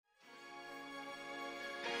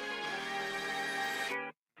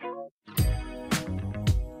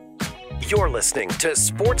You're listening to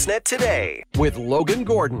Sportsnet Today with Logan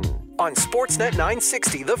Gordon on Sportsnet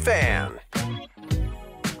 960 The Fan.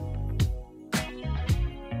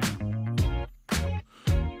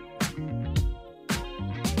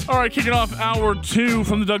 All right, kicking off hour 2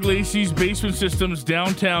 from the Doug Lacey's Basement Systems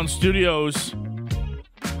downtown studios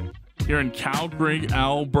here in Calgary,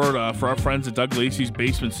 Alberta, for our friends at Doug Lacey's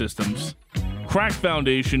Basement Systems. Crack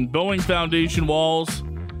foundation, bowing foundation walls.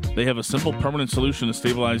 They have a simple, permanent solution to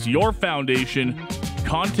stabilize your foundation.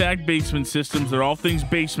 Contact Basement Systems. They're all things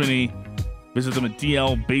basement-y. Visit them at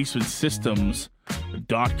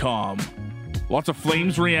dlbasementsystems.com. Lots of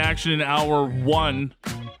Flames reaction in hour 1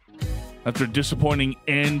 after a disappointing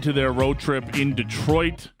end to their road trip in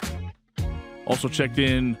Detroit. Also checked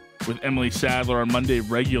in with Emily Sadler on Monday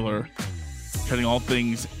Regular, cutting all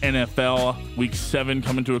things NFL. Week 7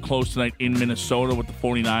 coming to a close tonight in Minnesota with the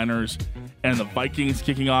 49ers and the Vikings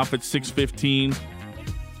kicking off at 6:15.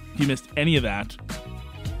 If you missed any of that,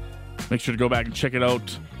 make sure to go back and check it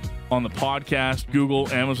out on the podcast, Google,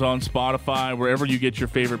 Amazon, Spotify, wherever you get your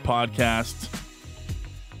favorite podcasts.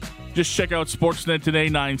 Just check out Sportsnet Today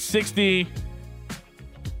 960.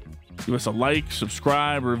 Give us a like,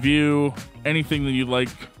 subscribe, review, anything that you'd like.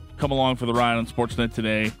 Come along for the ride on Sportsnet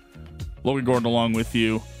Today. Logan Gordon along with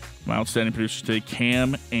you. My outstanding producers today,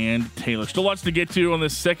 Cam and Taylor. Still lots to get to on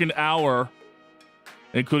this second hour,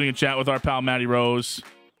 including a chat with our pal Matty Rose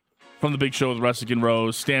from the Big Show with Russick and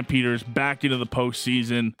Rose. Stampeders back into the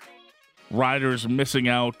postseason. Riders missing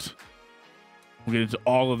out. We'll get into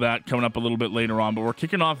all of that coming up a little bit later on. But we're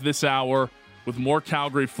kicking off this hour with more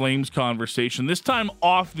Calgary Flames conversation, this time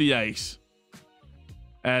off the ice,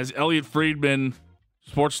 as Elliot Friedman,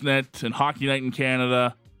 Sportsnet and Hockey Night in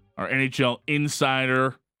Canada, our NHL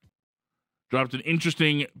insider, dropped an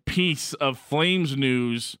interesting piece of Flames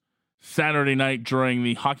news Saturday night during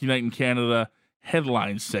the Hockey Night in Canada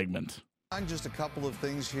headlines segment. Just a couple of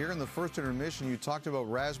things here. In the first intermission, you talked about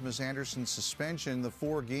Rasmus Andersson's suspension, the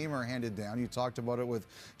 4-gamer handed down. You talked about it with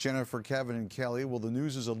Jennifer, Kevin, and Kelly. Well, the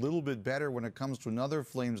news is a little bit better when it comes to another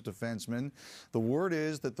Flames defenseman. The word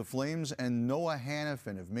is that the Flames and Noah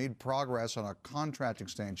Hanifin have made progress on a contract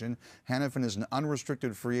extension. Hanifin is an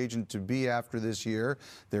unrestricted free agent to be after this year.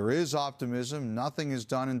 There is optimism. Nothing is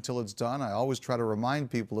done until it's done. I always try to remind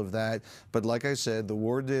people of that. But like I said, the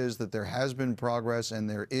word is that there has been progress and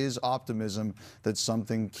there is optimism that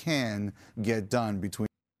something can get done between.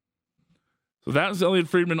 So that was Elliot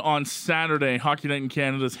Friedman on Saturday, Hockey Night in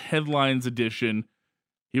Canada's headlines edition.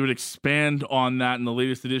 He would expand on that in the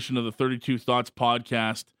latest edition of the 32 Thoughts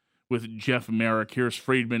podcast with Jeff Merrick. Here's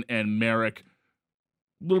Friedman and Merrick.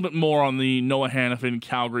 A little bit more on the Noah Hanifin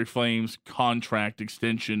Calgary Flames contract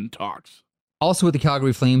extension talks. Also with the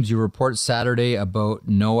Calgary Flames, you report Saturday about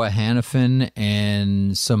Noah Hanifin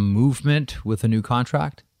and some movement with a new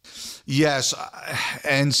contract. Yes,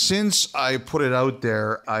 and since I put it out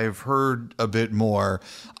there, I've heard a bit more.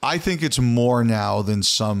 I think it's more now than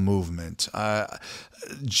some movement.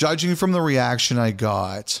 Judging from the reaction I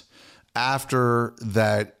got after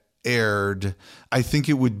that aired, I think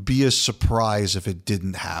it would be a surprise if it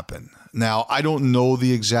didn't happen. Now, I don't know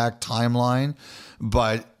the exact timeline,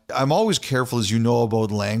 but I'm always careful, as you know,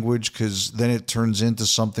 about language, because then it turns into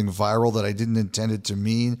something viral that I didn't intend it to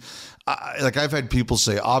mean. I've had people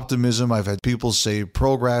say optimism. I've had people say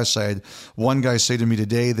progress. I had one guy say to me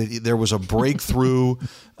today that there was a breakthrough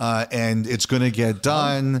and it's going to get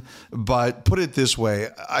done. But put it this way,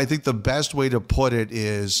 I think the best way to put it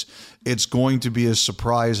is it's going to be a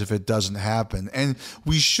surprise if it doesn't happen. And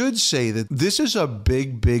we should say that this is a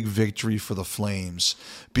big, big victory for the Flames,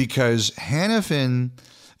 because Hanifin,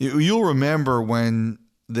 you'll remember when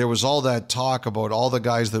there was all that talk about all the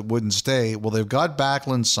guys that wouldn't stay. Well, they've got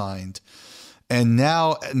Backlund signed. And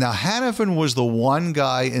now Hanifin was the one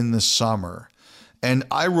guy in the summer. And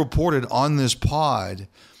I reported on this pod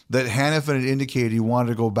that Hanifin had indicated he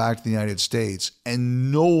wanted to go back to the United States.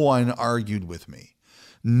 And no one argued with me.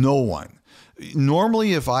 No one.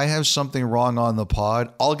 Normally, if I have something wrong on the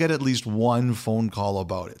pod, I'll get at least one phone call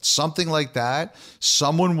about it. Something like that.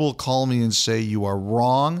 Someone will call me and say, you are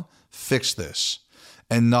wrong, fix this.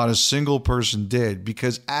 And not a single person did,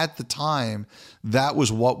 because at the time, that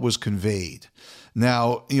was what was conveyed.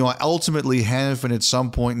 Now, ultimately, Hanifin at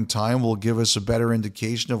some point in time will give us a better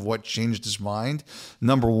indication of what changed his mind.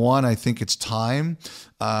 Number one, I think it's time.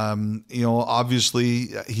 Obviously,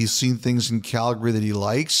 he's seen things in Calgary that he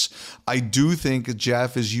likes. I do think,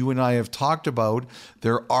 Jeff, as you and I have talked about,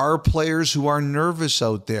 there are players who are nervous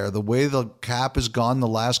out there. The way the cap has gone the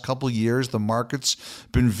last couple of years, the market's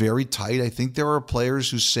been very tight. I think there are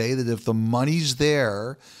players who say that if the money's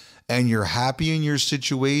there and you're happy in your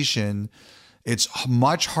situation, It's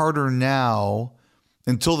much harder now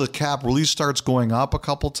until the cap really starts going up a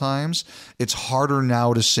couple times. It's harder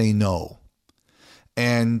now to say no.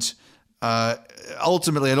 And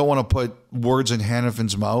ultimately, I don't want to put words in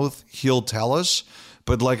Hanifin's mouth. He'll tell us.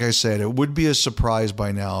 But like I said, it would be a surprise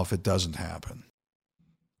by now if it doesn't happen.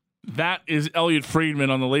 That is Elliot Friedman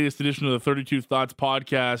on the latest edition of the 32 Thoughts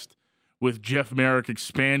podcast with Jeff Merrick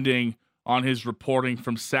expanding on his reporting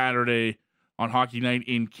from Saturday on Hockey Night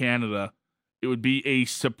in Canada. It would be a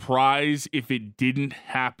surprise if it didn't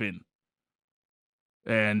happen.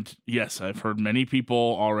 And yes, I've heard many people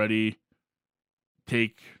already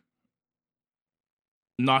take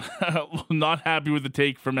not happy with the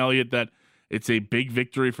take from Elliot that it's a big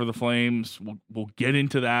victory for the Flames. We'll get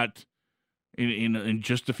into that in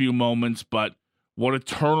just a few moments, but what a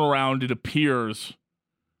turnaround it appears.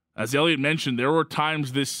 As Elliot mentioned, there were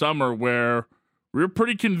times this summer where we were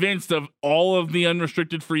pretty convinced of all of the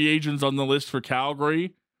unrestricted free agents on the list for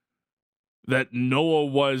Calgary that Noah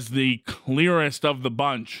was the clearest of the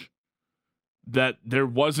bunch, that there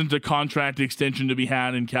wasn't a contract extension to be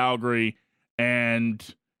had in Calgary,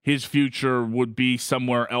 and his future would be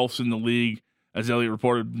somewhere else in the league, as Elliot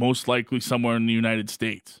reported, most likely somewhere in the United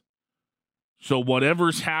States. So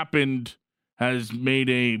whatever's happened has made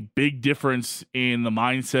a big difference in the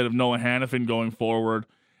mindset of Noah Hanifin going forward.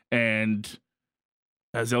 And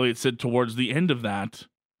as Elliot said towards the end of that,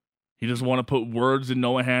 he doesn't want to put words in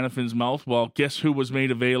Noah Hanifin's mouth. Well, guess who was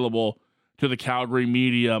made available to the Calgary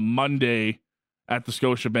media Monday at the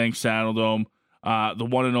Scotiabank Saddledome? The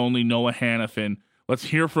one and only Noah Hanifin. Let's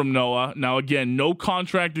hear from Noah. Now, again, no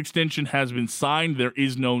contract extension has been signed. There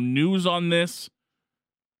is no news on this.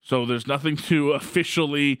 So there's nothing to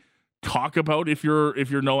officially talk about if you're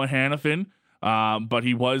Noah Hanifin. But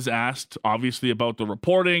he was asked, obviously, about the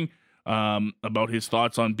reporting, about his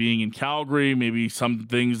thoughts on being in Calgary, maybe some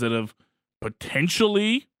things that have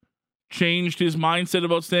potentially changed his mindset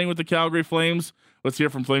about staying with the Calgary Flames. Let's hear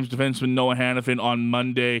from Flames defenseman Noah Hanifin on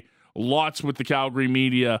Monday. Lots with the Calgary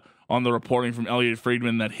media on the reporting from Elliot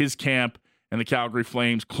Friedman that his camp and the Calgary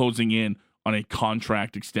Flames closing in on a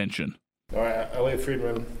contract extension. All right, Elliot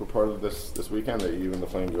Friedman reported this weekend that you and the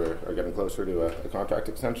Flames are getting closer to a contract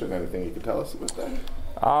extension. Anything you could tell us about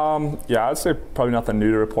that? Yeah, I'd say probably nothing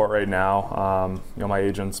new to report right now. My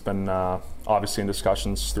agent's been obviously in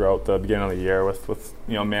discussions throughout the beginning of the year with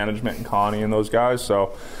management and Connie and those guys.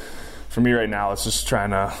 So for me right now, it's just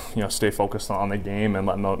trying to stay focused on the game and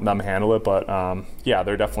letting them handle it. But yeah,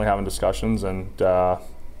 they're definitely having discussions, and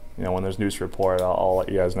when there's news to report, I'll let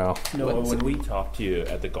you guys know. No, when we talked to you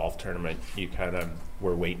at the golf tournament, you kind of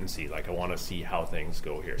were wait and see. Like, I want to see how things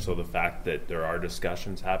go here. So the fact that there are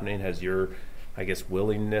discussions happening, has your,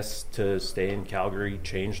 willingness to stay in Calgary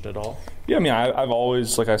changed at all? Yeah, I've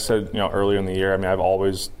always, like I said, earlier in the year, I've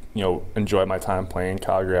always, enjoyed my time playing in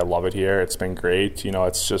Calgary. I love it here. It's been great.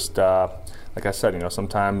 It's just, like I said,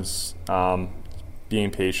 sometimes being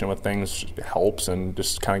patient with things helps, and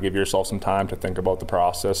just kind of give yourself some time to think about the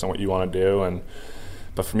process and what you want to do.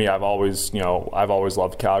 But for me, I've always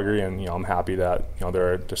loved Calgary, and I'm happy that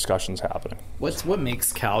there are discussions happening. What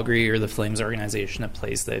makes Calgary or the Flames organization a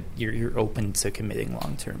place that you're open to committing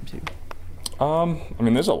long term to?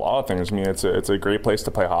 There's a lot of things. It's a great place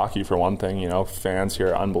to play hockey for one thing. Fans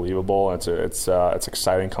here are unbelievable. It's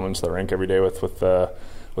exciting coming to the rink every day with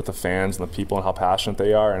the fans and the people and how passionate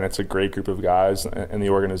they are, and it's a great group of guys in the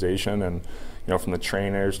organization, and from the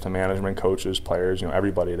trainers to management, coaches, players,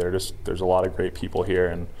 everybody. There's a lot of great people here,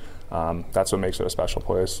 and that's what makes it a special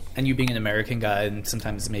place. And you being an American guy, and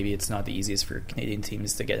sometimes maybe it's not the easiest for Canadian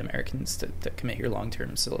teams to get Americans to commit here long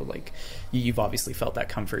term. So you've obviously felt that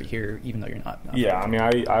comfort here, even though you're not. Yeah,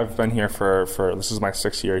 I've been here for this is my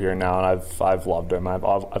 6th year here now, and I've loved it.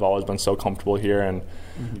 I've always been so comfortable here, and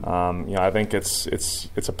I think it's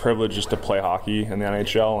a privilege just to play hockey in the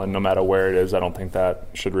NHL, and no matter where it is, I don't think that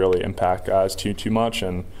should really impact guys too much.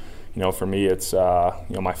 And for me, it's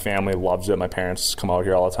my family loves it. My parents come out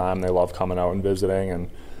here all the time. They love coming out and visiting,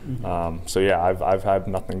 and so yeah, I've had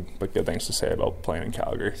nothing but good things to say about playing in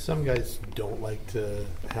Calgary. Some guys don't like to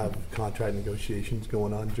have contract negotiations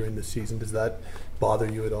going on during the season. Does that bother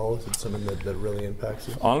you at all? Is it something that really impacts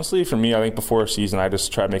you? Honestly, for me, I think before a season, I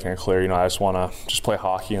just try making it clear, I just want to just play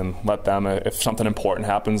hockey and let them, if something important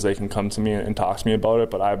happens, they can come to me and talk to me about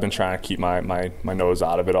it. But I've been trying to keep my nose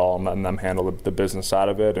out of it all and letting them handle the business side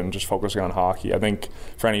of it and just focusing on hockey. I think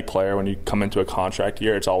for any player, when you come into a contract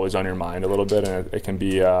year, it's always on your mind a little bit, and it can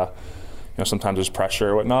be, sometimes there's pressure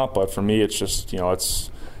or whatnot. But for me, it's just,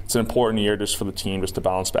 it's an important year just for the team just to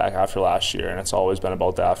bounce back after last year, and it's always been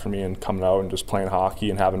about that for me, and coming out and just playing hockey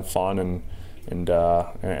and having fun and and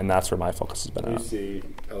that's where my focus has been You at. see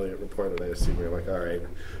Elliot reported, I assume you're like, all right,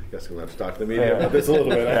 I guess we'll have to talk to the media about this a little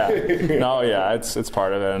bit. Yeah. No, yeah, it's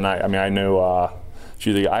part of it, and I knew I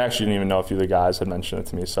actually didn't even know a few of the guys had mentioned it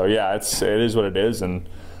to me. So yeah, it is what it is, and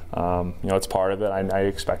it's part of it. I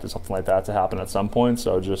expected something like that to happen at some point,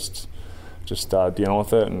 so just dealing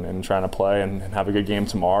with it and trying to play and have a good game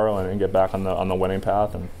tomorrow and get back on the winning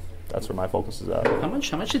path, and that's where my focus is at. How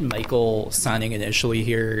much did Michael signing initially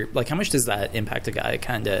here, like how much does that impact a guy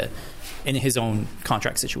kind of in his own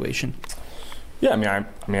contract situation? Yeah, I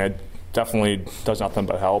mean, it definitely does nothing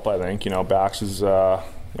but help. I think Bax is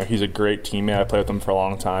he's a great teammate. I played with him for a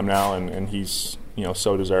long time now, and he's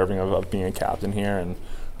so deserving of being a captain here, and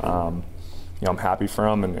I'm happy for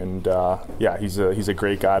him, and yeah, he's a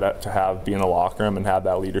great guy to have be in the locker room and have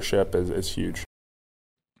that leadership is huge.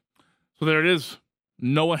 So there it is.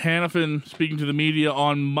 Noah Hanifin speaking to the media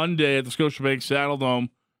on Monday at the Scotiabank Saddledome,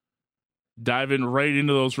 diving right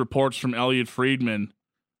into those reports from Elliot Friedman.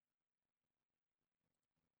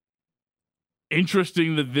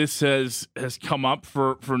 Interesting that this has come up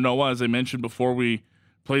for Noah. As I mentioned before we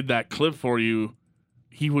played that clip for you,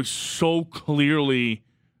 he was so clearly,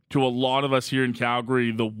 to a lot of us here in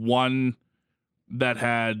Calgary, the one that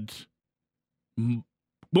had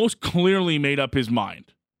most clearly made up his mind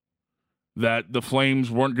that the Flames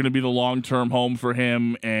weren't going to be the long-term home for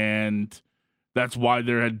him, and that's why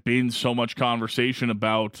there had been so much conversation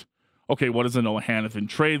about, okay, what does a Noah Hanifin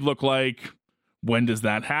trade look like? When does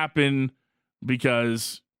that happen?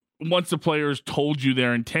 Because once the players told you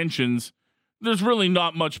their intentions, there's really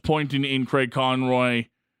not much point in Craig Conroy,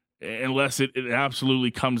 unless it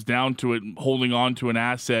absolutely comes down to it, holding on to an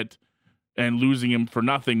asset and losing him for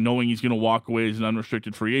nothing, knowing he's going to walk away as an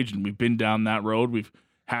unrestricted free agent. We've been down that road. We've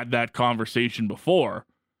had that conversation before,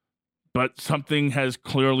 but something has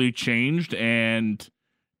clearly changed, and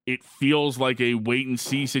it feels like a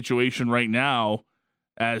wait-and-see situation right now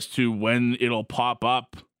as to when it'll pop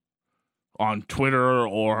up on Twitter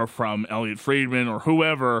or from Elliot Friedman or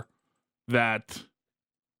whoever that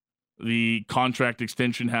the contract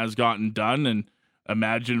extension has gotten done. And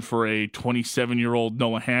imagine for a 27-year-old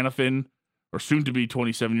Noah Hanifin, or soon-to-be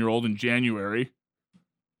 27-year-old in January,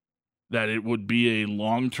 that it would be a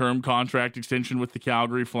long-term contract extension with the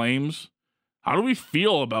Calgary Flames. How do we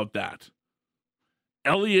feel about that?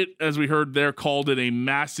 Elliot, as we heard there, called it a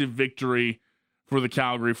massive victory for the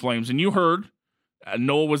Calgary Flames. And you heard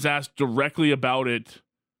Noah was asked directly about it,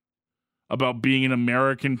 about being an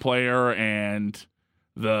American player and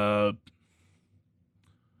I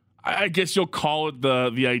guess you'll call it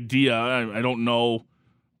the idea. I don't know.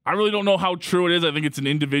 I really don't know how true it is. I think it's an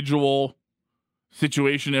individual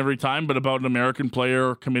situation every time, but about an American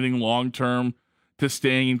player committing long-term to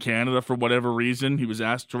staying in Canada for whatever reason. He was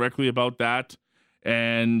asked directly about that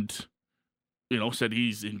and, said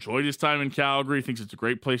he's enjoyed his time in Calgary, thinks it's a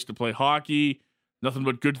great place to play hockey, nothing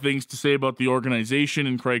but good things to say about the organization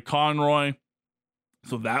and Craig Conroy.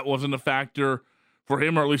 So that wasn't a factor for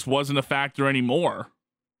him, or at least wasn't a factor anymore.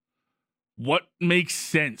 What makes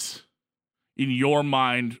sense in your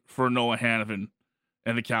mind for Noah Hanifin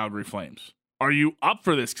and the Calgary Flames? Are you up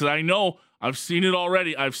for this? Because I know I've seen it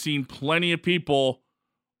already. I've seen plenty of people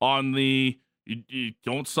on you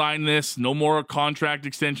don't sign this, no more contract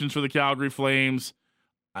extensions for the Calgary Flames.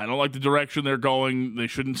 I don't like the direction they're going. They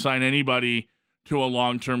shouldn't sign anybody to a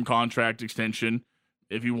long-term contract extension.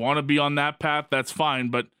 If you want to be on that path, that's fine.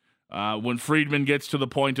 But when Friedman gets to the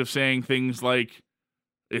point of saying things like,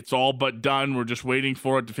 it's all but done, we're just waiting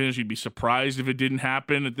for it to finish, you'd be surprised if it didn't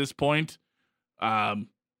happen at this point.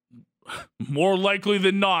 More likely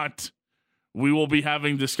than not, we will be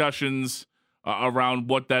having discussions around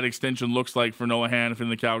what that extension looks like for Noah Hanifin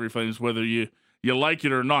and the Calgary Flames, whether you like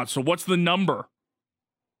it or not. So what's the number?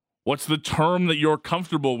 What's the term that you're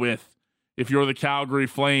comfortable with if you're the Calgary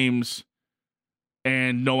Flames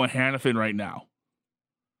and Noah Hanifin right now?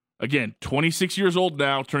 Again, 26 years old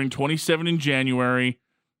now, turning 27 in January.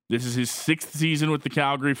 This is his 6th season with the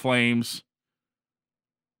Calgary Flames.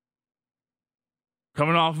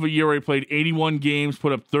 Coming off of a year where he played 81 games,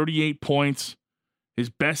 put up 38 points. His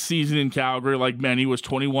best season in Calgary, like many, was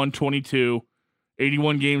 21-22.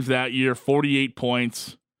 81 games that year, 48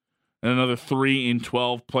 points, and another 3 in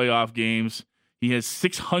 12 playoff games. He has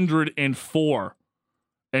 604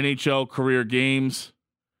 NHL career games.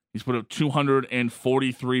 He's put up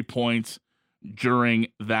 243 points during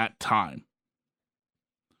that time.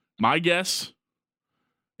 My guess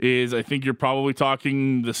is I think you're probably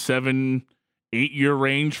talking the 7-8 year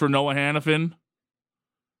range for Noah Hanifin.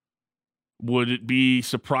 Would it be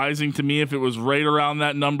surprising to me if it was right around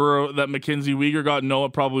that number that Mackenzie Weegar got? No,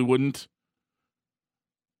 it probably wouldn't.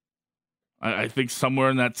 I think somewhere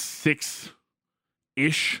in that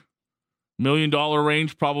 $6-ish million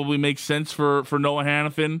range probably makes sense for Noah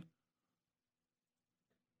Hanifin,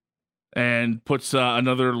 and puts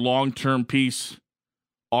another long-term piece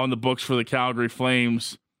on the books for the Calgary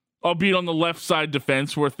Flames, albeit on the left side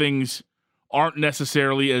defense where things aren't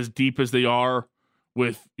necessarily as deep as they are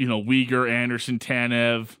with, Weegar, Anderson,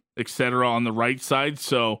 Tanev, etc. on the right side.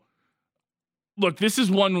 So, look, this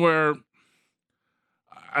is one where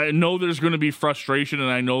I know there's going to be frustration, and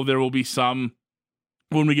I know there will be some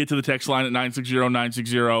when we get to the text line at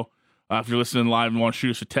 960-960. If you're listening live and want to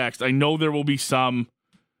shoot us a text, I know there will be some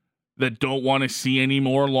that don't want to see any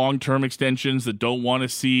more long-term extensions, that don't want to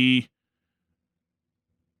see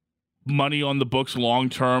money on the books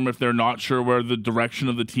long-term if they're not sure where the direction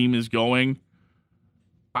of the team is going.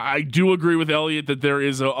 I do agree with Elliot that there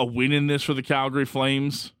is a win in this for the Calgary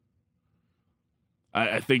Flames.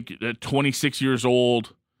 I think at 26 years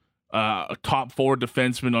old, a top 4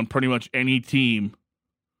 defenseman on pretty much any team,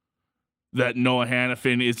 that Noah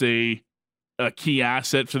Hanifin is a key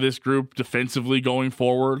asset for this group defensively going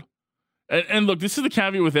forward. And look, this is the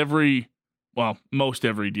caveat with most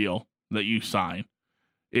every deal that you sign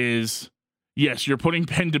is, yes, you're putting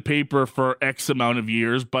pen to paper for X amount of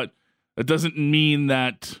years, but it doesn't mean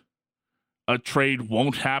that a trade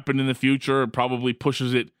won't happen in the future. It probably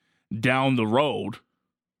pushes it down the road.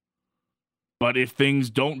 But if things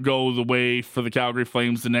don't go the way for the Calgary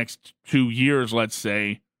Flames the next 2 years, let's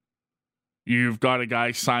say, you've got a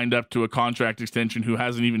guy signed up to a contract extension who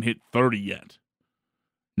hasn't even hit 30 yet.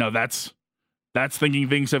 Now, that's thinking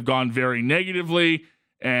things have gone very negatively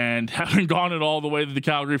and haven't gone at all the way that the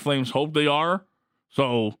Calgary Flames hope they are.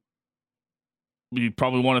 So you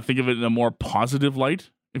probably want to think of it in a more positive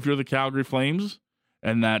light if you're the Calgary Flames,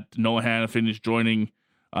 and that Noah Hanifin is joining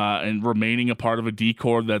and remaining a part of a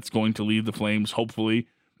decor that's going to lead the Flames, hopefully,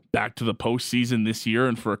 back to the postseason this year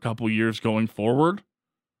and for a couple years going forward.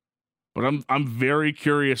 But I'm very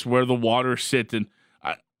curious where the waters sit, and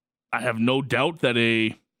I have no doubt that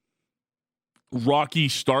a rocky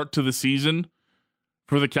start to the season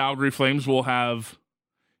for the Calgary Flames will have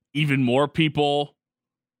even more people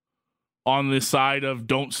on this side of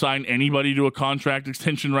don't sign anybody to a contract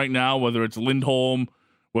extension right now, whether it's Lindholm,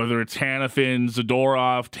 whether it's Hanifin,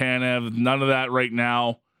 Zadorov, Tanev, none of that right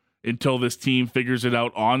now until this team figures it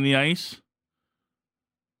out on the ice.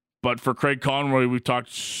 But for Craig Conroy, we've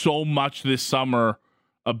talked so much this summer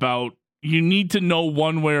about you need to know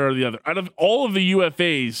one way or the other. Out of all of the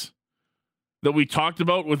UFAs that we talked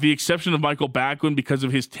about, with the exception of Michael Backlund because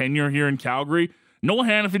of his tenure here in Calgary, Noah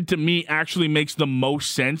Hanifin, to me, actually makes the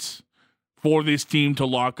most sense for this team to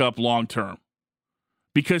lock up long-term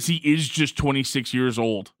because he is just 26 years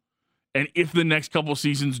old. And if the next couple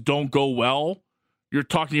seasons don't go well, you're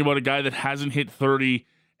talking about a guy that hasn't hit 30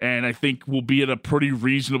 and I think will be at a pretty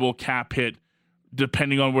reasonable cap hit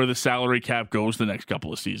depending on where the salary cap goes the next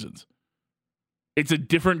couple of seasons. It's a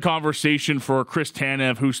different conversation for Chris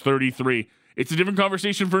Tanev, who's 33. It's a different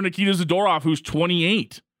conversation for Nikita Zadorov, who's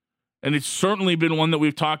 28. And it's certainly been one that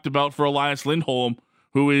we've talked about for Elias Lindholm,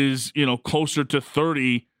 who is, closer to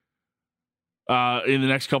 30 in the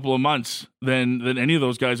next couple of months than any of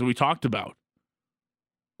those guys that we talked about.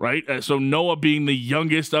 Right? So Noah being the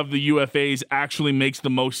youngest of the UFAs actually makes the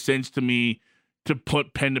most sense to me to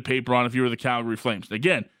put pen to paper on if you were the Calgary Flames.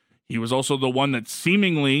 Again, he was also the one that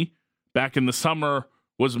seemingly back in the summer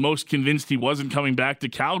was most convinced he wasn't coming back to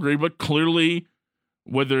Calgary, but clearly,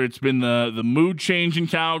 whether it's been the mood change in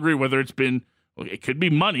Calgary, whether it's been, it could be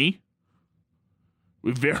money.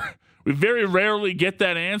 We very rarely get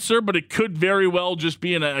that answer, but it could very well just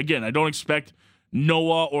be again, I don't expect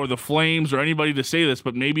Noah or the Flames or anybody to say this,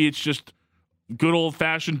 but maybe it's just good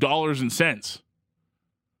old-fashioned dollars and cents.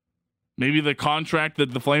 Maybe the contract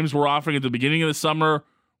that the Flames were offering at the beginning of the summer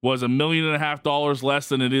was $1.5 million less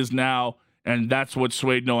than it is now, and that's what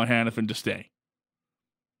swayed Noah Hanifin to stay.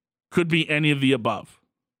 Could be any of the above.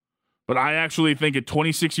 But I actually think at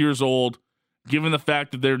 26 years old, given the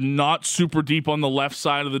fact that they're not super deep on the left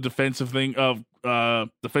side of the defensive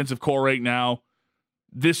core right now,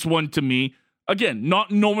 this one to me, again,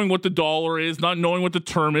 not knowing what the dollar is, not knowing what the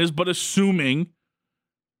term is, but assuming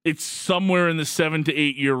it's somewhere in the 7 to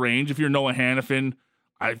 8 year range. If you're Noah Hanifin,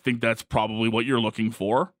 I think that's probably what you're looking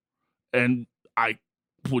for. And I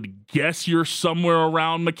would guess you're somewhere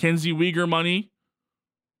around Mackenzie Weegar money,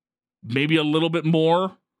 maybe a little bit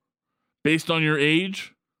more based on your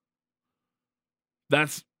age.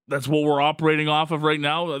 That's what we're operating off of right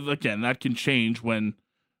now. Again, that can change when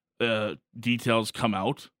details come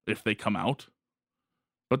out, if they come out.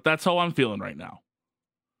 But that's how I'm feeling right now.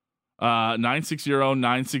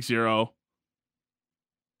 960-960.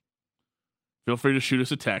 feel free to shoot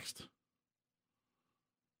us a text.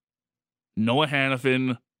 Noah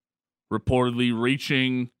Hanifin reportedly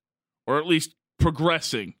reaching, or at least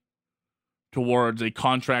progressing, towards a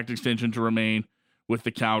contract extension to remain with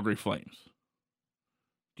the Calgary Flames.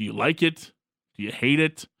 Do you like it? Do you hate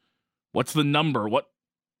it? What's the number? What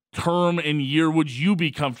term and year would you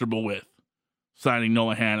be comfortable with signing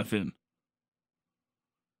Noah Hanifin?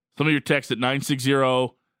 Some of your texts at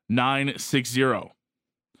 960-960.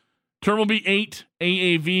 Term will be 8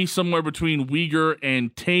 AAV, somewhere between Uyghur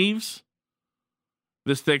and Taves.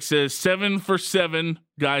 This text says 7 for 7.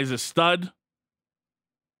 Guy's a stud.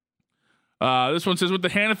 This one says, with the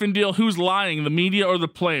Hanifin deal, who's lying, the media or the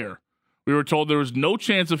player? We were told there was no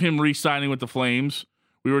chance of him re-signing with the Flames.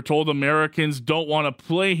 We were told Americans don't want to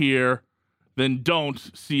play here. Then don't.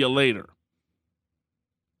 See you later.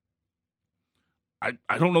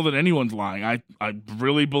 I don't know that anyone's lying. I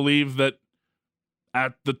really believe that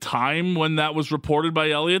at the time when that was reported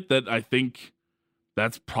by Elliott, that I think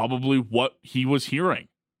that's probably what he was hearing.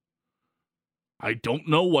 I don't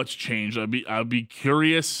know what's changed. I'd be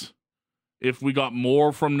curious if we got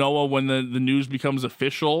more from Noah when the news becomes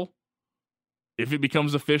official, if it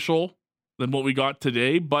becomes official, than what we got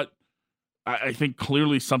today. But I think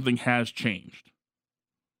clearly something has changed.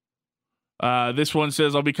 This one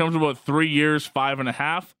says, I'll be comfortable at 3 years,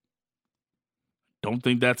 5.5. Don't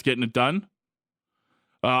think that's getting it done.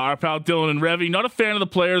 Our pal Dylan and Revy, not a fan of the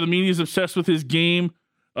player. The media is obsessed with his game,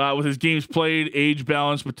 with his games played, age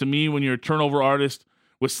balance. But to me, when you're a turnover artist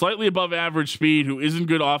with slightly above average speed, who isn't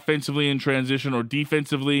good offensively in transition or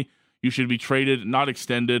defensively, you should be traded, not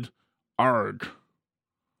extended. Arg.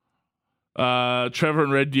 Trevor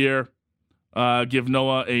and Red Deer give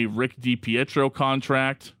Noah a Rick DiPietro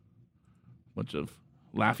contract. Bunch of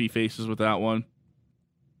laughy faces with that one.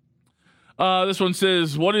 This one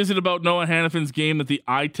says, what is it about Noah Hanifin's game that the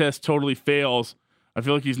eye test totally fails? I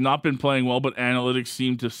feel like he's not been playing well, but analytics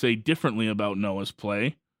seem to say differently about Noah's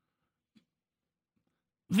play.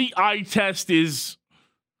 The eye test is,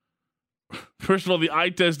 first of all, the eye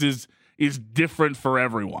test is different for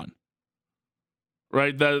everyone,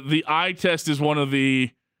 right? The eye test is one of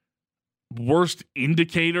the worst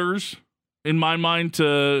indicators in my mind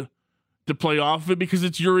to play off of it, because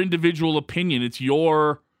it's your individual opinion. It's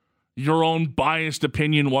your own biased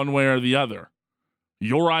opinion one way or the other.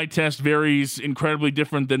 Your eye test varies incredibly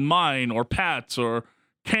different than mine or Pat's or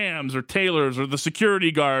Cam's or Taylor's or the security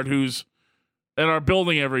guard who's at our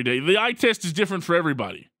building every day. The eye test is different for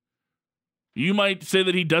everybody. You might say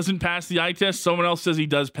that he doesn't pass the eye test. Someone else says he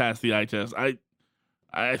does pass the eye test. I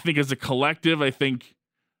think as a collective, I think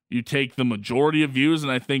you take the majority of views,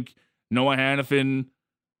 and I think Noah Hanifin,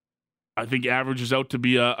 averages out to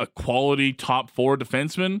be a quality top 4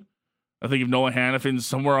 defenseman. I think if Noah Hanifin's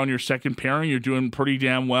somewhere on your second pairing, you're doing pretty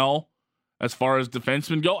damn well as far as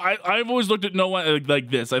defensemen go. I've always looked at Noah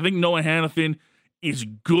like this. I think Noah Hanifin is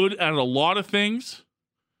good at a lot of things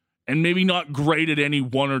and maybe not great at any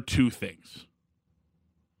one or two things.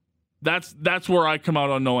 That's where I come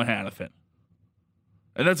out on Noah Hanifin.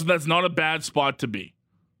 And that's not a bad spot to be.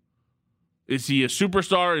 Is he a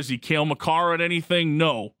superstar? Is he Cale Makar at anything?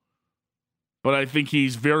 No. But I think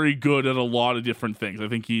he's very good at a lot of different things. I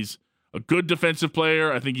think he's a good defensive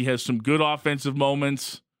player. I think he has some good offensive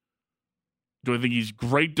moments. Do I think he's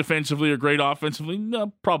great defensively or great offensively?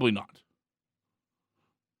 No, probably not.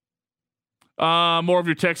 More of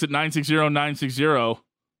your text at 960-960.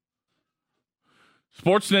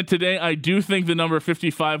 Sportsnet today, I do think the number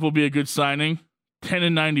 55 will be a good signing. 10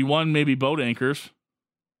 and 91, maybe boat anchors.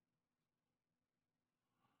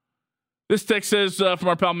 This text says from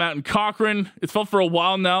our pal Matt and Cochran, it's felt for a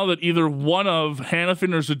while now that either one of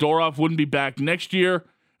Hanifin or Zadorov wouldn't be back next year,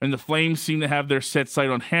 and the Flames seem to have their set sight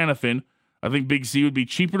on Hanifin. I think Big Z would be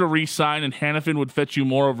cheaper to re-sign, and Hanifin would fetch you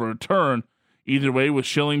more of a return. Either way, with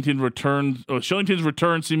Shillington's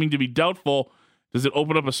return seeming to be doubtful, does it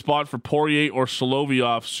open up a spot for Poirier or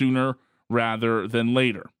Solovyov sooner rather than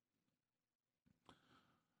later?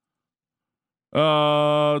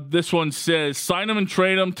 This one says, sign him and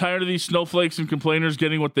trade him. Tired of these snowflakes and complainers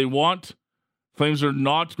getting what they want. Flames are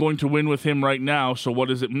not going to win with him right now, so what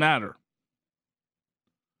does it matter?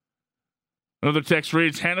 Another text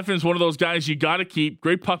reads, Hanifin's one of those guys you got to keep.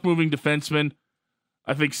 Great puck-moving defenseman.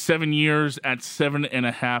 I think 7 years at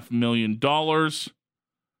 $7.5 million. Those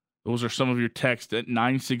are some of your texts at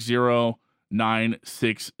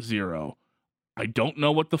 960-960. I don't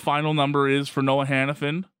know what the final number is for Noah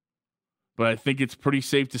Hanifin, but I think it's pretty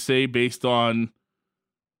safe to say, based on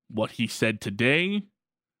what he said today,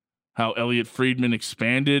 how Elliot Friedman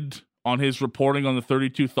expanded on his reporting on the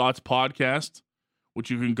 32 Thoughts podcast, which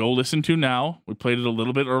you can go listen to now. We played it a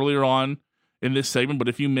little bit earlier on in this segment, but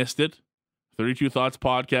if you missed it, 32 Thoughts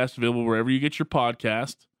podcast available wherever you get your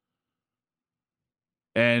podcast.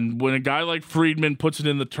 And when a guy like Friedman puts it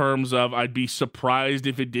in the terms of, I'd be surprised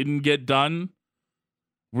if it didn't get done,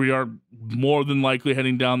 we are more than likely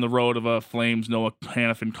heading down the road of a Flames Noah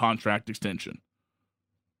Hanifin contract extension.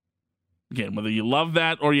 Again, whether you love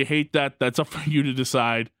that or you hate that, that's up for you to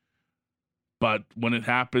decide. But when it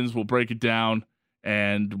happens, we'll break it down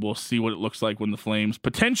and we'll see what it looks like when the Flames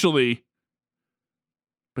potentially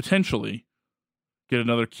get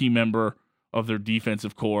another key member of their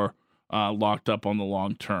defensive core locked up on the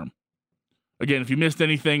long term. Again, if you missed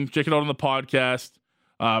anything, check it out on the podcast.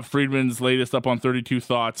 Friedman's latest up on 32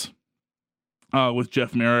 Thoughts with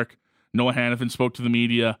Jeff Merrick. Noah Hanifin spoke to the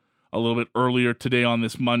media a little bit earlier today on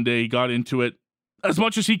this Monday. He got into it as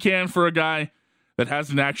much as he can for a guy that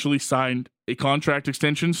hasn't actually signed a contract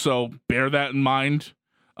extension, so bear that in mind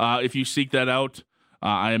if you seek that out.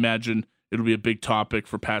 I imagine it'll be a big topic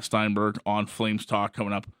for Pat Steinberg on Flames Talk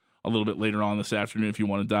coming up a little bit later on this afternoon if you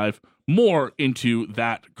want to dive more into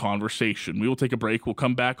that conversation. We will take a break. We'll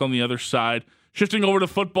come back on the other side. Shifting over to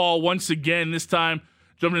football once again, this time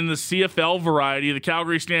jumping into the CFL variety. The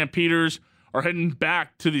Calgary Stampeders are heading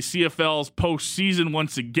back to the CFL's postseason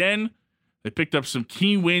once again. They picked up some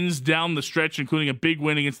key wins down the stretch, including a big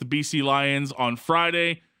win against the BC Lions on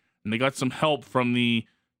Friday, and they got some help from the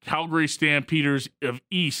Calgary Stampeders of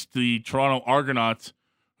East, the Toronto Argonauts,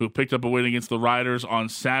 who picked up a win against the Riders on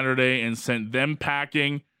Saturday and sent them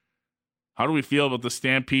packing. How do we feel about the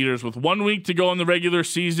Stampeders with 1 week to go in the regular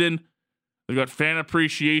season? They've got fan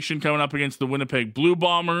appreciation coming up against the Winnipeg Blue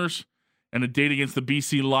Bombers and a date against the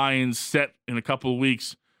BC Lions set in a couple of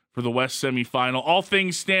weeks for the West semifinal. All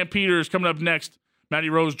things Stampeders coming up next. Matty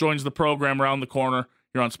Rose joins the program around the corner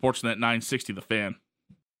here on Sportsnet 960 The Fan.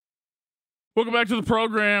 Welcome back to the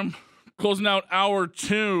program. Closing out hour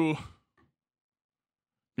 2.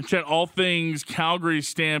 And chat all things Calgary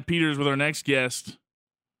Stampeders with our next guest.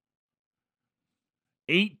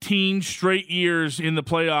 18 straight years in the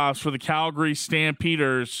playoffs for the Calgary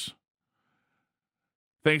Stampeders.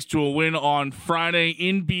 Thanks to a win on Friday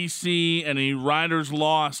in BC and a Riders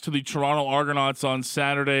loss to the Toronto Argonauts on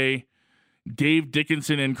Saturday, Dave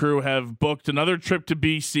Dickinson and crew have booked another trip to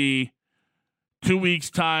BC. 2 weeks'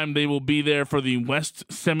 time, they will be there for the West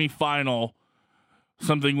semifinal.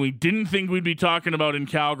 Something we didn't think we'd be talking about in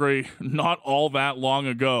Calgary not all that long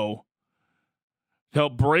ago. To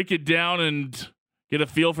help break it down and get a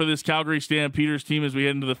feel for this Calgary Stampeders team as we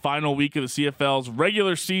head into the final week of the CFL's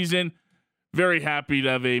regular season. Very happy to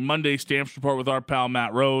have a Monday Stamps Report with our pal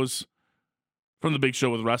Matt Rose from the Big Show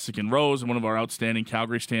with Russick and Rose, and one of our outstanding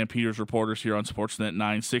Calgary Stampeders reporters here on Sportsnet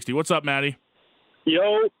 960. What's up, Matty?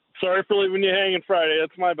 Yo, sorry for leaving you hanging Friday.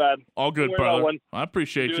 That's my bad. All good, brother. I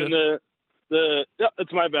appreciate you. Yeah,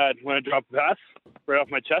 it's my bad. When I drop a pass right off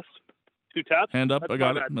my chest, 2 taps. Hand up. That's I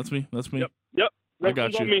got my it. bad. That's me. Yep. I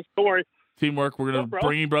got you. Me. Don't worry. Teamwork. We're gonna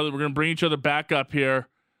bring you, brother. We're gonna bring each other back up here.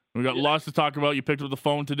 We got lots to talk about. You picked up the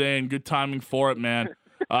phone today, and good timing for it, man.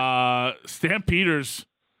 Stampeders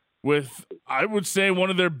with, I would say, one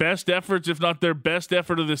of their best efforts, if not their best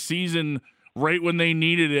effort of the season, right when they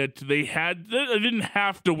needed it. They didn't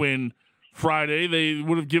have to win Friday. They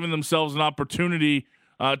would have given themselves an opportunity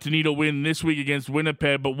to need a win this week against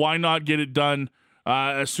Winnipeg, but why not get it done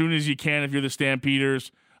as soon as you can if you're the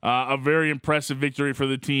Stampeders? A very impressive victory for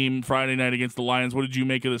the team Friday night against the Lions. What did you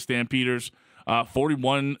make of the Stampeders?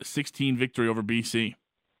 41-16 victory over BC.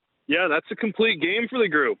 Yeah, that's a complete game for the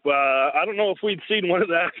group. I don't know if we'd seen one of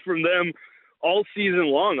that from them all season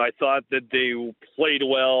long. I thought that they played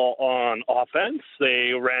well on offense.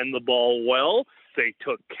 They ran the ball well. They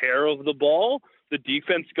took care of the ball. The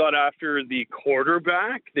defense got after the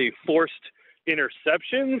quarterback. They forced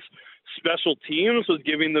interceptions. Special teams was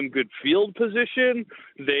giving them good field position.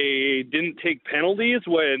 They didn't take penalties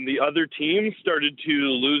when the other team started to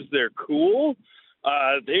lose their cool.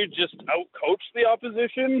 They just outcoached the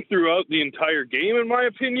opposition throughout the entire game, in my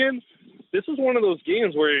opinion. This is one of those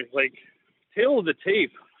games where, like, tail of the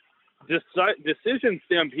tape, decision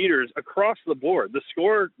Stampeders across the board. The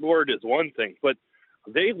scoreboard is one thing, but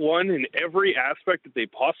they won in every aspect that they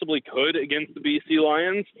possibly could against the BC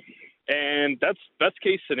Lions. And that's best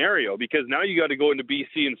case scenario, because now you got to go into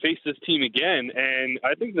BC and face this team again. And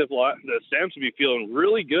I think the Stamps would be feeling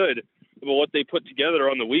really good about what they put together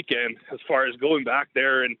on the weekend as far as going back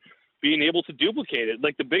there and being able to duplicate it.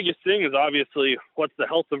 Like, the biggest thing is obviously what's the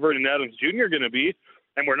health of Vernon Adams Jr. going to be,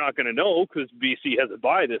 and we're not going to know because BC has a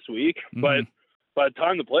bye this week. Mm-hmm. But by the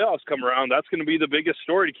time the playoffs come around, that's going to be the biggest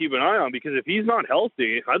story to keep an eye on, because if he's not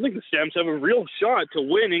healthy, I think the Stamps have a real shot to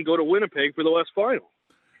win and go to Winnipeg for the West Final.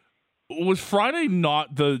 Was Friday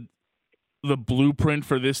not the the blueprint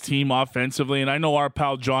for this team offensively. And I know our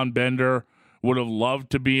pal John Bender would have loved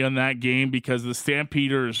to be in that game because the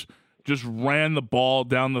Stampeders just ran the ball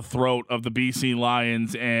down the throat of the BC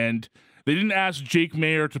Lions, and they didn't ask Jake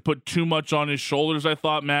Mayer to put too much on his shoulders, I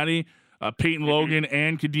thought, Matty. Peyton Logan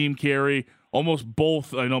and Kadeem Carey, almost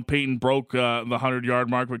both. I know Peyton broke the 100-yard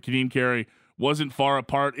mark, but Kadeem Carey wasn't far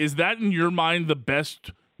apart. Is that, in your mind, the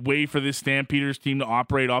best way for this Stampeders team to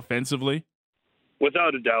operate offensively?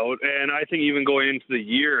 Without a doubt. And I think even going into the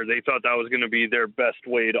year, they thought that was going to be their best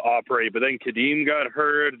way to operate. But then Kadeem got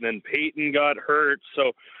hurt, and then Peyton got hurt.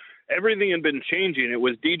 So everything had been changing. It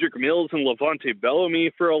was Dedrick Mills and Levante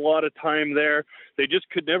Bellamy for a lot of time there. They just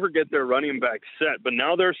could never get their running back set. But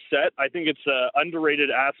now they're set. I think it's an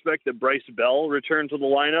underrated aspect that Bryce Bell returned to the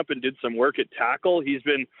lineup and did some work at tackle. He's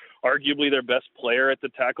been arguably their best player at the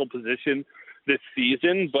tackle position this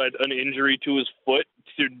season, but an injury to his foot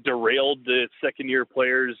derailed the second-year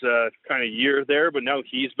player's kind of year there. But now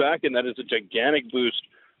he's back, and that is a gigantic boost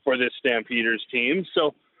for this Stampeders team.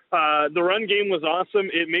 So the run game was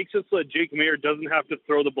awesome. It makes it so that Jake Mayer doesn't have to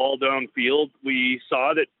throw the ball downfield. We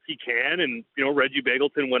saw that he can, and Reggie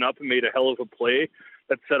Bagleton went up and made a hell of a play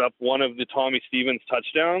that set up one of the Tommy Stevens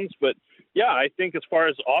touchdowns. But yeah, I think as far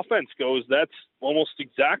as offense goes, that's almost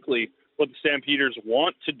exactly what the Stampeders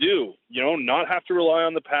want to do. Not have to rely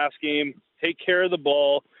on the pass game, take care of the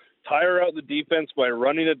ball, tire out the defense by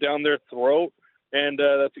running it down their throat. And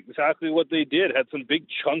that's exactly what they did. Had some big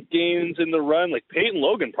chunk gains in the run. Like Peyton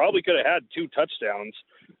Logan probably could have had 2 touchdowns.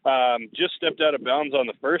 Just stepped out of bounds on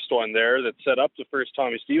the first one there that set up the first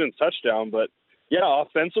Tommy Stevens touchdown. But yeah,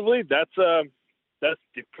 offensively, they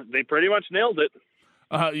pretty much nailed it.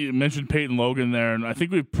 You mentioned Peyton Logan there, and I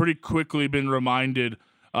think we've pretty quickly been reminded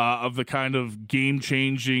of the kind of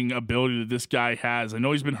game-changing ability that this guy has. I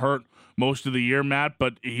know he's been hurt most of the year, Matt,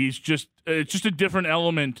 but it's just a different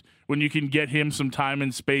element when you can get him some time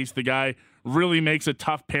and space. The guy really makes a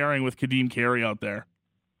tough pairing with Kadeem Carey out there.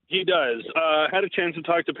 He does. Had a chance to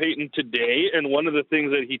talk to Peyton today, and one of the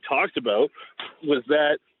things that he talked about was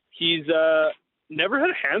that he's never had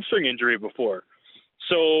a hamstring injury before.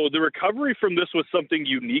 So the recovery from this was something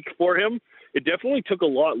unique for him. It definitely took a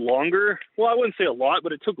lot longer. Well, I wouldn't say a lot,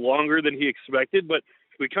 but it took longer than he expected. But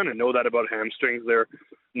we kind of know that about hamstrings. They're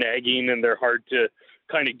nagging and they're hard to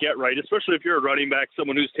kind of get right, especially if you're a running back,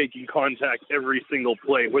 someone who's taking contact every single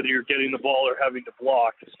play, whether you're getting the ball or having to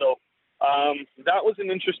block. So that was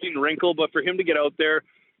an interesting wrinkle. But for him to get out there,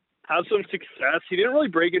 have some success, he didn't really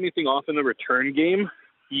break anything off in the return game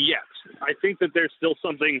yet. I think that there's still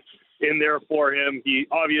something in there for him. He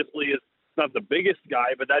obviously is not the biggest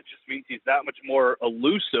guy, but that just means he's that much more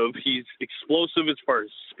elusive. He's explosive as far as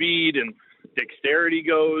speed and dexterity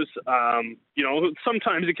goes.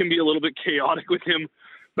 Sometimes it can be a little bit chaotic with him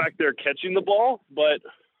back there catching the ball, but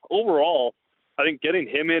overall, I think getting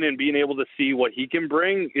him in and being able to see what he can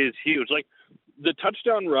bring is huge. Like the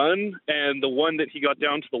touchdown run and the one that he got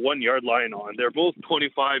down to the 1-yard line on, they're both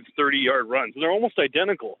 25, 30-yard runs. They're almost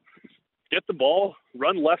identical. Get the ball,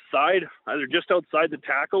 run left side, either just outside the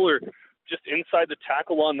tackle or just inside the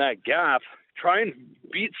tackle on that gap, try and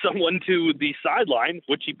beat someone to the sideline,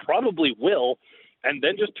 which he probably will, and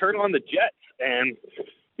then just turn on the jets. And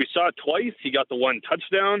we saw it twice. He got the 1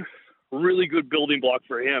 touchdown. Really good building block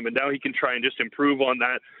for him, and now he can try and just improve on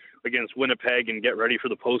that against Winnipeg and get ready for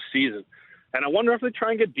the postseason. And I wonder if they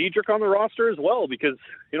try and get Dedrick on the roster as well, because,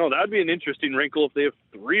 that'd be an interesting wrinkle if they have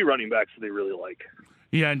 3 running backs that they really like.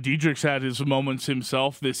 Yeah, and Dedrick's had his moments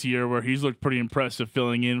himself this year where he's looked pretty impressive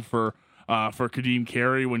filling in for Kadeem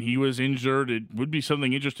Carey when he was injured. It would be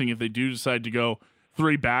something interesting if they do decide to go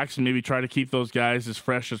 3 backs and maybe try to keep those guys as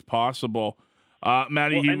fresh as possible.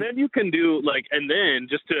 Matty, and then you can do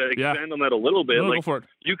just to expand on that a little bit, go for it.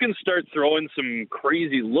 You can start throwing some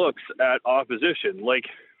crazy looks at opposition. Like,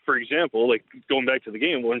 for example, going back to the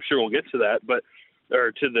game, well, I'm sure we'll get to that,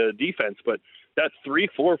 or to the defense, but that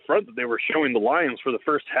 3-4 front that they were showing the Lions for the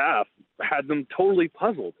first half had them totally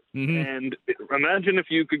puzzled. Mm-hmm. And imagine if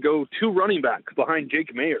you could go 2 running backs behind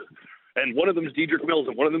Jake Mayer, and one of them's Dedrick Mills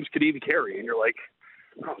and one of them's Kadeem Carey, and you're like,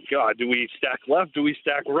 oh God, do we stack left? Do we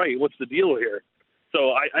stack right? What's the deal here?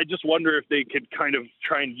 So I just wonder if they could kind of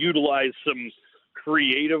try and utilize some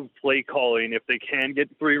creative play calling if they can get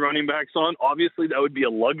 3 running backs on. Obviously, that would be a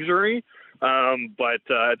luxury, but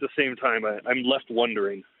at the same time, I'm left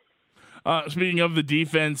wondering. Speaking of the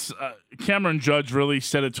defense, Cameron Judge really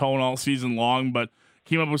set a tone all season long, but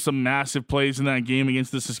came up with some massive plays in that game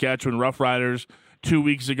against the Saskatchewan Roughriders 2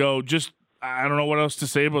 weeks ago. Just, I don't know what else to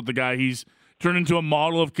say about the guy. He's turned into a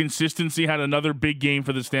model of consistency, had another big game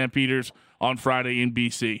for the Stampeders on Friday in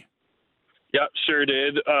BC. Yeah, sure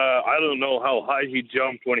did. I don't know how high he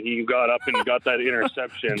jumped when he got up and got that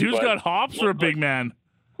interception. Dude's got hops for a big man.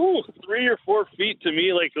 3 or 4 feet to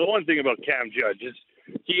me. Like, the one thing about Cam Judge is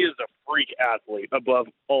he is a freak athlete above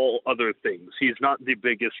all other things. He's not the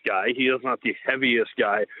biggest guy. He is not the heaviest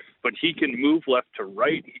guy, but he can move left to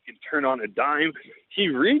right. He can turn on a dime. He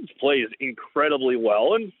reads plays incredibly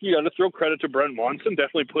well, and you got to throw credit to Brent Monson.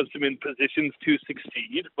 Definitely puts him in positions to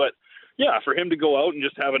succeed. But yeah, for him to go out and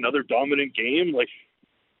just have another dominant game, like,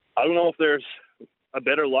 I don't know if there's a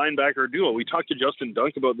better linebacker duo. We talked to Justin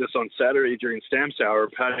Dunk about this on Saturday during Stamps Hour,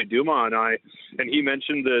 Patty Dumas and I, and he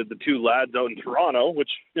mentioned the two lads out in Toronto, which,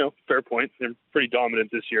 fair point. They're pretty dominant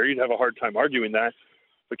this year. You'd have a hard time arguing that.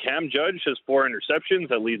 But Cam Judge has 4 interceptions.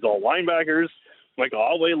 That leads all linebackers. Michael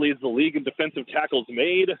Alway leads the league in defensive tackles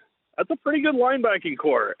made. That's a pretty good linebacking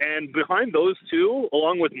core. And behind those two,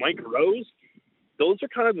 along with Mike Rose, those are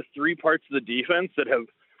kind of the 3 parts of the defense that have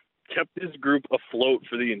kept this group afloat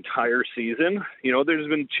for the entire season. There's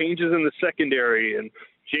been changes in the secondary, and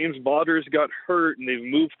James Bauders got hurt, and they've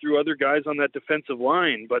moved through other guys on that defensive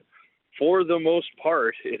line. But for the most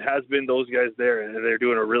part, it has been those guys there, and they're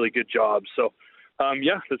doing a really good job. So,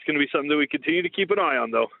 that's going to be something that we continue to keep an eye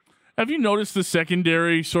on, though. Have you noticed the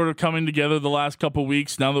secondary sort of coming together the last couple of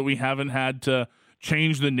weeks now that we haven't had to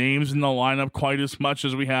change the names in the lineup quite as much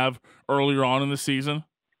as we have earlier on in the season?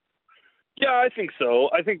 Yeah, I think so.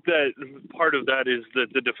 I think that part of that is that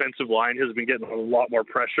the defensive line has been getting a lot more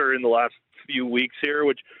pressure in the last few weeks here,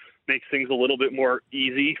 which makes things a little bit more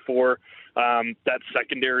easy for that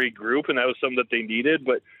secondary group, and that was something that they needed.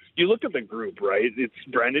 But you look at the group, right? It's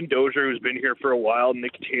Brandon Dozier, who's been here for a while.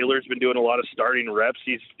 Nick Taylor's been doing a lot of starting reps.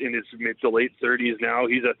 He's in his mid to late 30s now.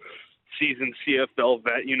 He's a seasoned CFL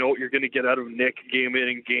vet. You know what you're going to get out of Nick game in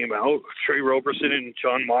and game out. Trey Roberson and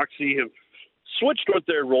John Moxley have switched what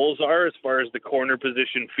their roles are as far as the corner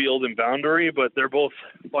position, field, and boundary, but they're both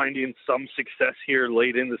finding some success here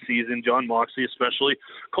late in the season, John Moxley especially.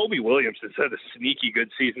 Kobe Williams has had a sneaky good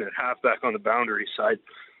season at halfback on the boundary side.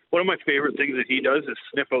 One of my favorite things that he does is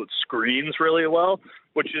sniff out screens really well,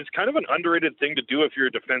 which is kind of an underrated thing to do if you're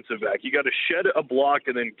a defensive back. You got to shed a block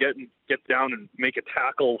and then get down and make a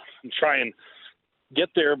tackle and try and get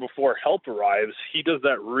there before help arrives. He does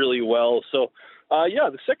that really well. So,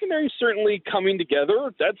 the secondary is certainly coming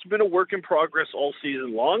together. That's been a work in progress all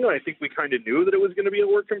season long, and I think we kind of knew that it was going to be a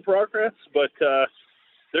work in progress, but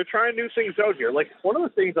they're trying new things out here. Like, one of the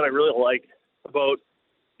things that I really liked about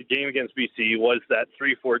the game against BC was that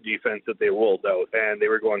 3-4 defense that they rolled out, and they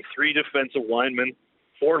were going 3 defensive linemen,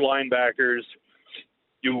 4 linebackers.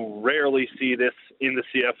 You rarely see this in the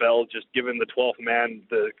CFL, just given the 12th man,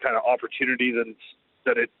 the kind of opportunity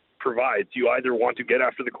that it provides. You either want to get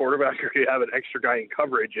after the quarterback or you have an extra guy in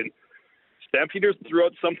coverage. And Stampeders threw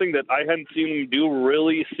out something that I hadn't seen them do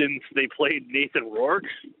really since they played Nathan Rourke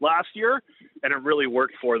last year, and it really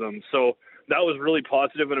worked for them. So that was really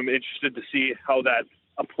positive, and I'm interested to see how that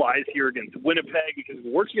applies here against Winnipeg, because if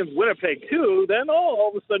it works against Winnipeg too, then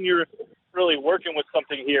all of a sudden you're really working with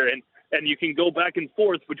something here, and you can go back and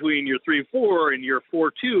forth between your 3-4 and your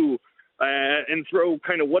 4-2 and throw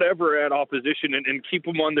kind of whatever at opposition and keep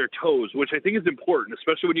them on their toes, which I think is important,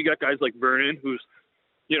 especially when you got guys like Vernon, who's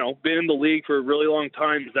been in the league for a really long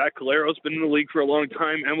time. Zach Calero's been in the league for a long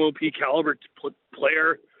time, MOP caliber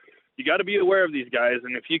player. You got to be aware of these guys,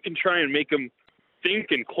 and if you can try and make them think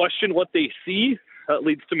and question what they see, that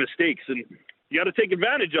leads to mistakes, and you got to take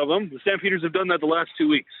advantage of them. The Stampeders have done that the last 2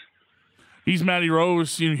 weeks. He's Matty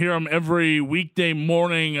Rose. You hear him every weekday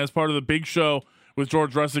morning as part of the Big Show with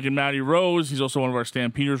George Russick and Matty Rose. He's also one of our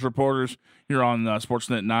Stampeders reporters here on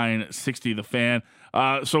Sportsnet 960 The Fan.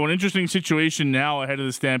 So an interesting situation now ahead of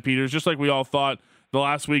the Stampeders, just like we all thought the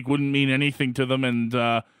last week wouldn't mean anything to them, and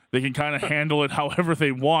they can kind of handle it however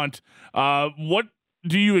they want. What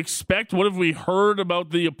do you expect? What have we heard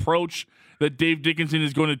about the approach that Dave Dickinson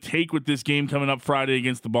is going to take with this game coming up Friday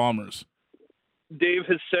against the Bombers? Dave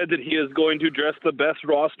has said that he is going to dress the best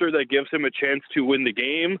roster that gives him a chance to win the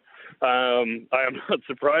game. I am not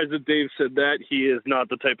surprised that Dave said that. He is not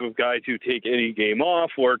the type of guy to take any game off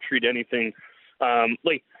or treat anything.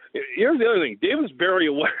 Here's the other thing. Dave is very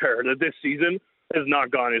aware that this season has not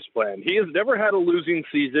gone his plan. He has never had a losing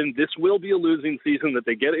season. This will be a losing season that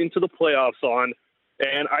they get into the playoffs on.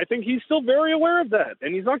 And I think he's still very aware of that.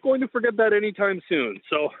 And he's not going to forget that anytime soon.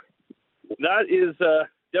 So that is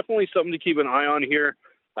definitely something to keep an eye on here.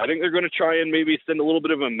 I think they're going to try and maybe send a little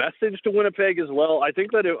bit of a message to Winnipeg as well. I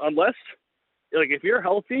think that if you're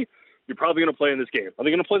healthy, you're probably going to play in this game. Are they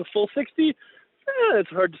going to play the full 60? It's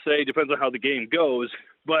hard to say. Depends on how the game goes.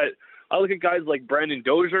 But I look at guys like Brandon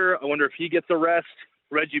Dozier. I wonder if he gets a rest.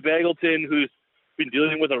 Reggie Bagleton, who's been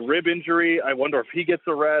dealing with a rib injury. I wonder if he gets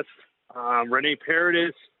a rest. Rene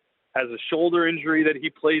Paredes has a shoulder injury that he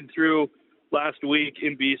played through last week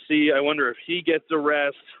in BC. I wonder if he gets a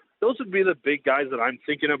rest. Those would be the big guys that I'm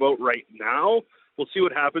thinking about right now. We'll see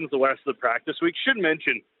what happens the rest of the practice week. Should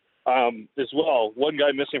mention as well, one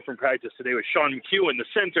guy missing from practice today was Sean McEwen, the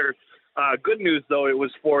center. Good news, though, it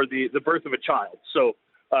was for the birth of a child. So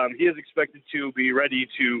he is expected to be ready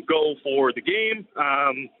to go for the game.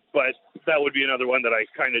 But that would be another one that I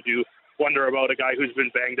kind of do wonder about, a guy who's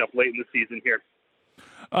been banged up late in the season here.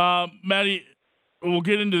 Matty, we'll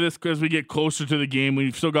get into this as we get closer to the game.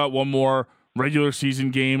 We've still got one more regular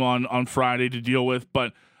season game on Friday to deal with,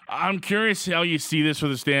 but I'm curious how you see this for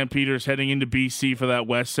the Stampeders heading into BC for that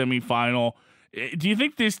West semifinal. Do you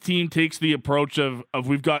think this team takes the approach of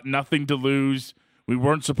we've got nothing to lose, we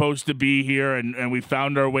weren't supposed to be here, and we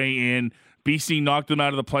found our way in? BC knocked them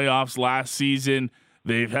out of the playoffs last season.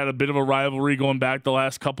 They've had a bit of a rivalry going back the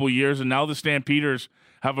last couple of years, and now the Stampeders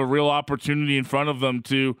have a real opportunity in front of them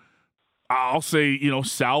to, I'll say,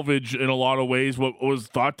 salvage in a lot of ways what was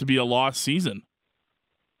thought to be a lost season.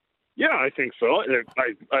 Yeah, I think so.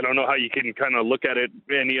 I don't know how you can kind of look at it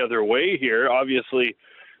any other way here. Obviously,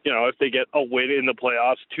 if they get a win in the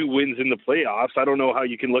playoffs, 2 wins in the playoffs, I don't know how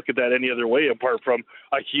you can look at that any other way apart from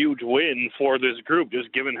a huge win for this group,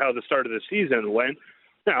 just given how the start of the season went.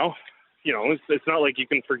 Now, it's not like you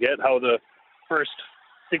can forget how the first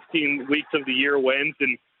 16 weeks of the year went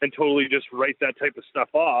and totally just write that type of stuff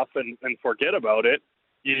off and forget about it.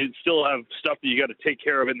 You still have stuff that you got to take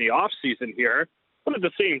care of in the off season here. But at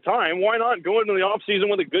the same time, why not go into the off season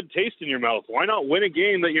with a good taste in your mouth? Why not win a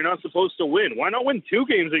game that you're not supposed to win? Why not win 2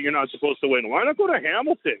 games that you're not supposed to win? Why not go to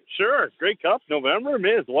Hamilton? Sure, Grey Cup, November,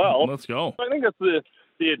 may as well. Let's go. I think that's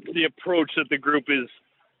the approach that the group is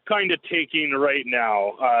kind of taking right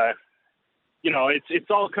now.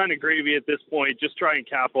 It's all kind of gravy at this point. Just try and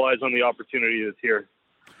capitalize on the opportunity that's here.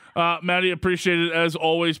 Matty, appreciate it as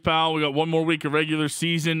always, pal. We got one more week of regular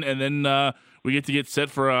season, and then we get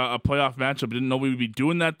set for a playoff matchup. Didn't know we would be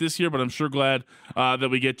doing that this year, but I'm sure glad that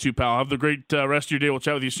we get to, pal. Have the great rest of your day. We'll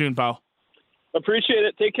chat with you soon, pal. Appreciate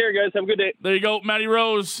it. Take care, guys. Have a good day. There you go, Matty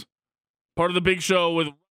Rose, part of the big show with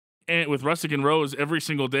Russick and Rose every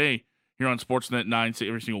single day here on Sportsnet 9.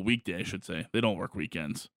 Every single weekday, I should say. They don't work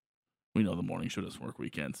weekends. We know the morning show doesn't work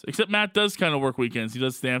weekends. Except Matt does kind of work weekends. He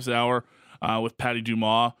does Stamps Hour with Patty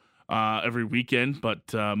Dumas every weekend,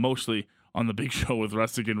 but mostly on the big show with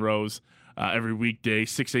Russick and Rose every weekday,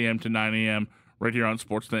 6 a.m. to 9 a.m. right here on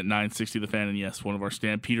Sportsnet 960 The Fan. And yes, one of our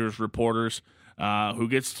Stampeders reporters who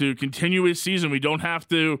gets to continue his season. We don't have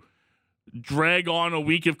to drag on a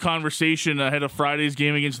week of conversation ahead of Friday's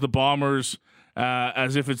game against the Bombers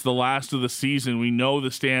as if it's the last of the season. We know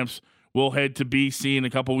the Stamps will head to BC in a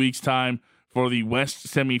couple weeks' time for the West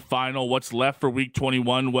semifinal. What's left for Week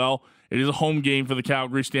 21? Well, it is a home game for the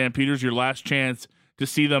Calgary Stampeders. Your last chance to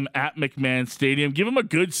see them at McMahon Stadium. Give them a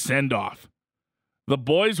good send-off. The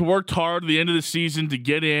boys worked hard at the end of the season to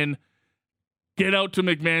get in, get out to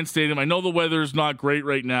McMahon Stadium. I know the weather is not great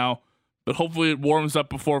right now, but hopefully it warms up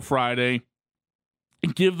before Friday.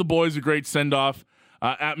 And give the boys a great send-off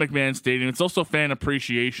at McMahon Stadium. It's also Fan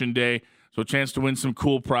Appreciation Day, so a chance to win some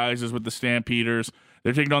cool prizes with the Stampeders.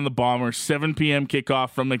 They're taking on the Bombers. 7 p.m.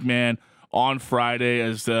 kickoff from McMahon on Friday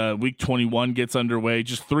as Week 21 gets underway.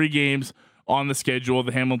 Just 3 games on the schedule.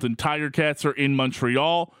 The Hamilton Tiger Cats are in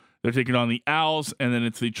Montreal. They're taking on the Owls, and then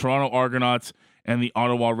it's the Toronto Argonauts and the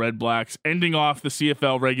Ottawa Red Blacks, ending off the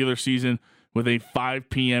CFL regular season with a 5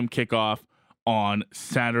 p.m. kickoff on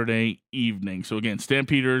Saturday evening. So again,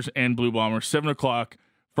 Stampeders and Blue Bombers, 7 o'clock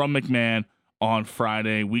from McMahon on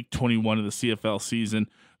Friday, Week 21 of the CFL season,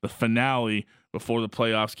 the finale before the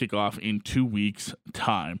playoffs kick off in 2 weeks'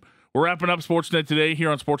 time. We're wrapping up Sportsnet today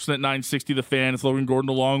here on Sportsnet 960 The Fan. It's Logan Gordon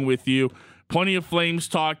along with you. Plenty of Flames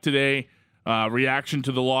talk today. Reaction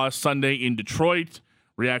to the loss Sunday in Detroit.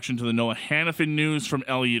 Reaction to the Noah Hanifin news from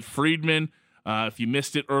Elliot Friedman. If you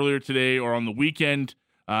missed it earlier today or on the weekend,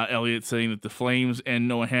 Elliot saying that the Flames and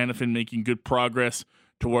Noah Hanifin making good progress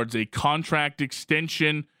towards a contract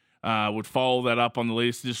extension. Would follow that up on the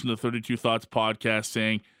latest edition of the 32 Thoughts podcast,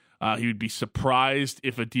 saying he would be surprised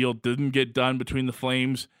if a deal didn't get done between the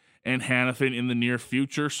Flames and Hanifin in the near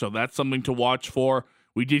future. So that's something to watch for.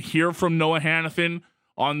 We did hear from Noah Hanifin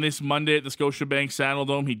on this Monday at the Scotiabank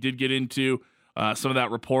Saddledome. He did get into some of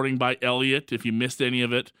that reporting by Elliot. If you missed any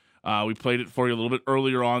of it, we played it for you a little bit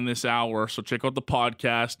earlier on this hour. So check out the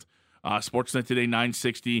podcast, Sportsnet Today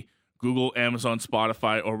 960, Google, Amazon,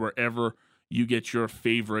 Spotify, or wherever you get your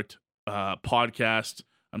favorite podcast.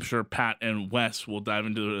 I'm sure Pat and Wes will dive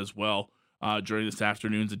into it as well during this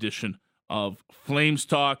afternoon's edition of Flames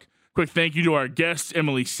Talk. Quick thank you to our guests,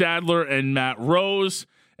 Emily Sadler and Matt Rose.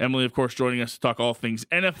 Emily, of course, joining us to talk all things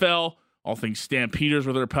NFL, all things Stampeders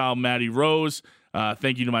with her pal, Maddie Rose.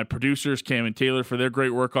 Thank you to my producers, Cam and Taylor, for their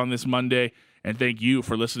great work on this Monday. And thank you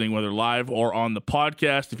for listening, whether live or on the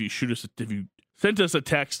podcast. If you sent us a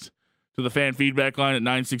text to the fan feedback line at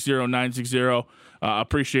 960-960,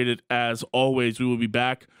 appreciate it as always. We will be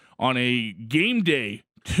back on a game day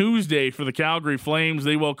Tuesday for the Calgary Flames.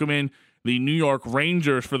 They welcome in the New York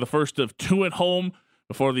Rangers for the first of two at home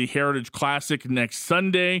before the Heritage Classic next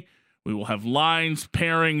Sunday. We will have lines,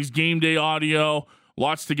 pairings, game day audio,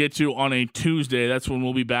 lots to get to on a Tuesday. That's when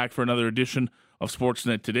we'll be back for another edition of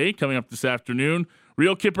Sportsnet Today. Coming up this afternoon,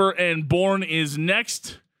 Real Kipper and Bourne is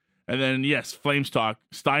next. And then, yes, Flames talk,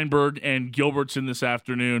 Steinberg and Gilbertson this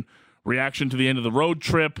afternoon. Reaction to the end of the road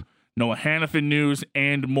trip, Noah Hanifin news,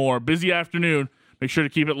 and more. Busy afternoon. Make sure to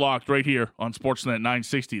keep it locked right here on Sportsnet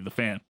 960, The Fan.